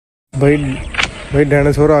भाई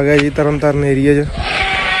डायनासोर आ गया जी तरन एरिया च।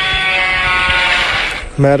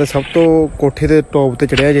 मैं तो सब तो कोठे ते टॉप ते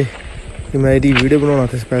चढ़िया जे कि मैं इहदी वीडियो बनाना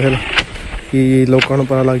थे स्पैशल कि लोगों को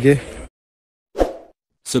पता लग जाए।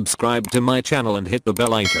 Subscribe to my channel and hit the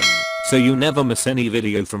bell icon so you never miss any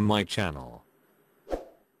video from my channel.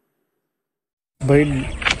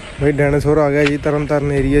 भाई डायनासोर आ गया जी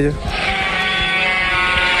तरन एरिया च।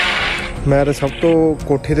 मैं तो सब तो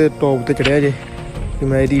कोठे ते टॉप ते चढ़िया जे कि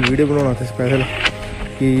मैं इहदी वीडियो बनाना थे स्पैशल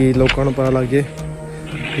कि लोगों को पता लग जाए,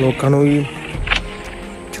 लोगों भी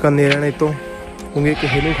चुकन्ने रहने इतों क्योंकि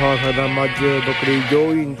किसी नहीं खा सकता। मझ बकरी जो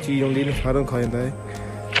भी चीज़ आती है सारा खा जाता है।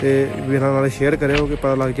 तो मेरे नाल शेयर करो कि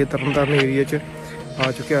पता लग जाए तरन एरिया च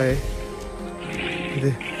आ चुका है।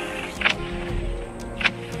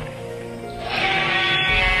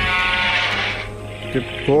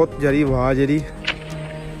 बहुत ज़्यादा आवाज़ जी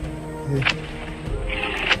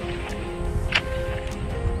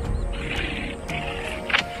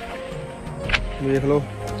देख लो।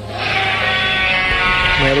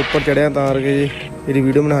 मैं ऊपर चढ़िया तार के जी मेरी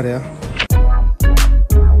वीडियो बना रहा।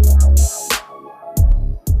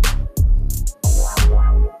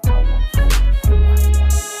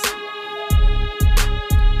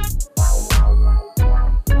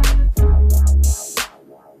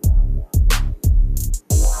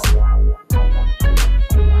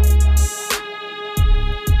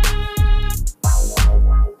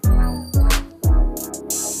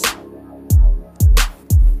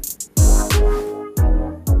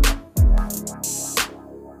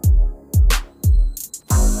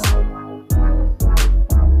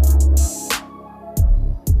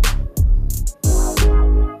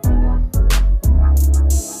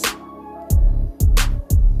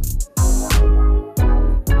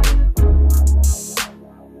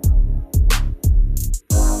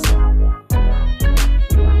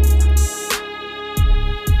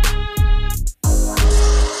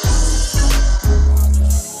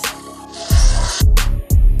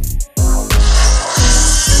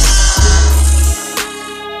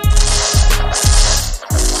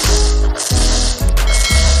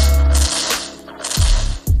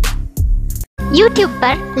 YouTube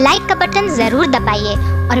पर लाइक का बटन ज़रूर दबाइए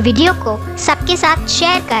और वीडियो को सबके साथ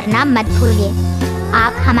शेयर करना मत भूलिए।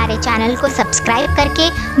 आप हमारे चैनल को सब्सक्राइब करके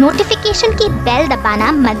नोटिफिकेशन की बेल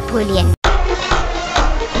दबाना मत भूलिए।